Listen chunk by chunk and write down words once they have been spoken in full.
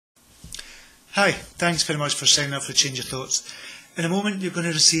Hi, thanks very much for signing up for Change Your Thoughts. In a moment you're going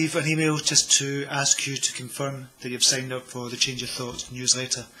to receive an email just to ask you to confirm that you've signed up for the Change Your Thoughts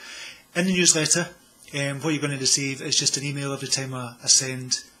newsletter. In the newsletter, what you're going to receive is just an email every time I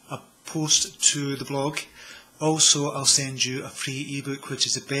send a post to the blog. Also, I'll send you a free ebook which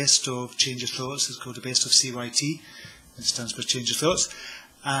is the best of Change Your Thoughts. It's called the Best of CYT. It stands for Change Your Thoughts.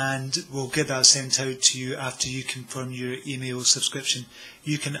 And we'll get that sent out to you after you confirm your email subscription.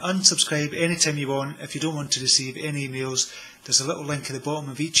 You can unsubscribe anytime you want. If you don't want to receive any emails, there's a little link at the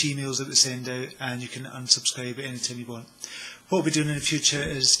bottom of each email that we send out, and you can unsubscribe anytime you want. What we'll be doing in the future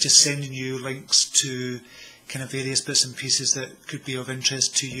is just sending you links to kind of various bits and pieces that could be of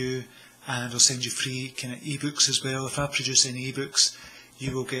interest to you, and I'll send you free kind of ebooks as well. If I produce any ebooks,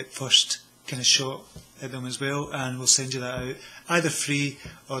 you will get first kind of shot at them as well, and we'll send you that out either free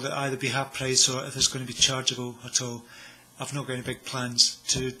or they'll either be half price, or if it's going to be chargeable at all. I've not got any big plans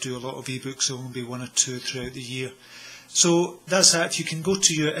to do a lot of ebooks, so only be one or two throughout the year. So that's that. You can go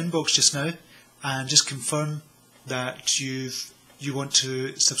to your inbox just now and just confirm that you want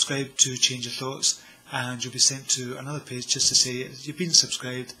to subscribe to Change Your Thoughts, and you'll be sent to another page just to say you've been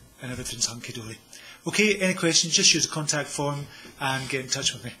subscribed and everything's hunky-dory. Okay, any questions, just use the contact form and get in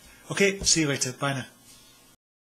touch with me. Okay, see you later. Bye now.